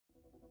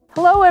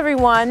Hello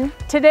everyone.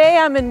 Today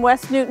I'm in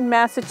West Newton,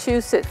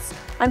 Massachusetts.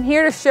 I'm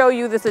here to show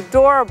you this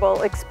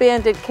adorable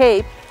expanded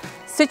cape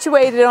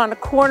situated on a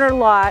corner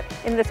lot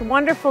in this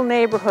wonderful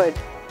neighborhood.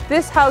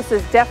 This house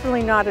is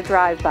definitely not a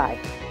drive-by.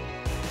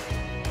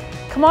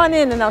 Come on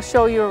in and I'll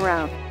show you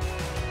around.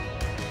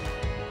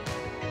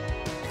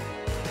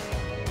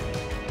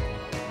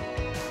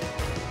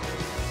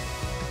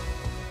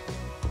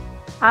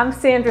 I'm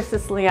Sandra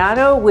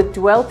Siciliano with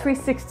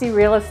Dwell360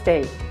 Real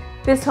Estate.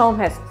 This home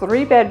has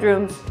 3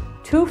 bedrooms,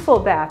 2 full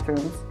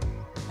bathrooms,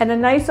 and a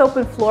nice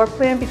open floor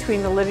plan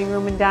between the living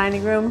room and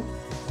dining room.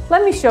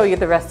 Let me show you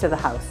the rest of the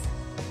house.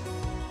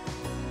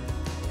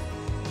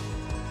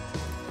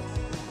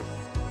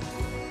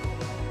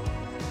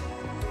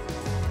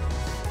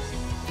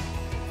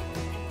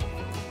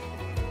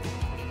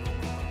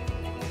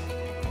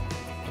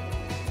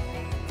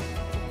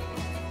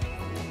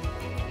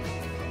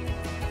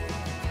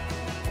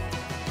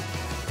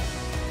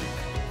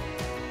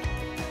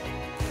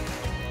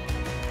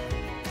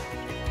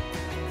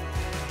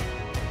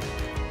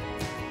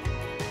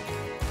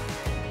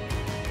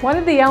 One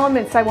of the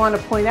elements I want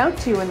to point out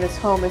to you in this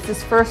home is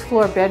this first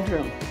floor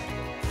bedroom.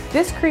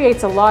 This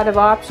creates a lot of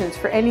options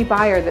for any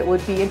buyer that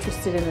would be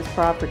interested in this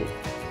property.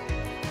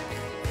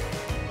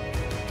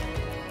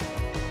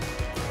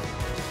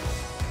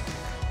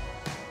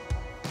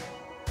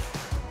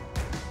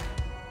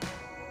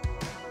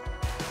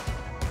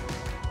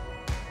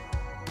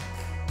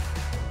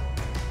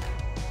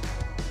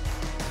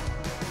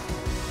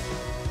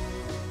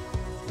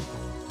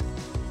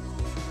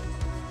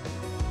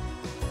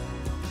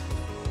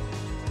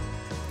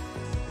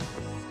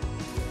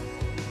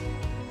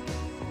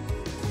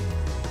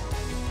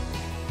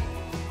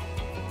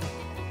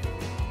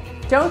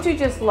 Don't you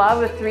just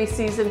love a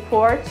 3-season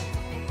porch?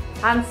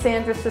 I'm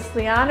Sandra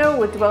Siciliano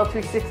with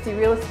Dwell360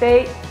 Real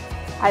Estate.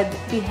 I'd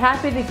be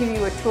happy to give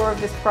you a tour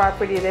of this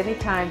property at any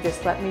time.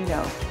 Just let me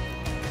know.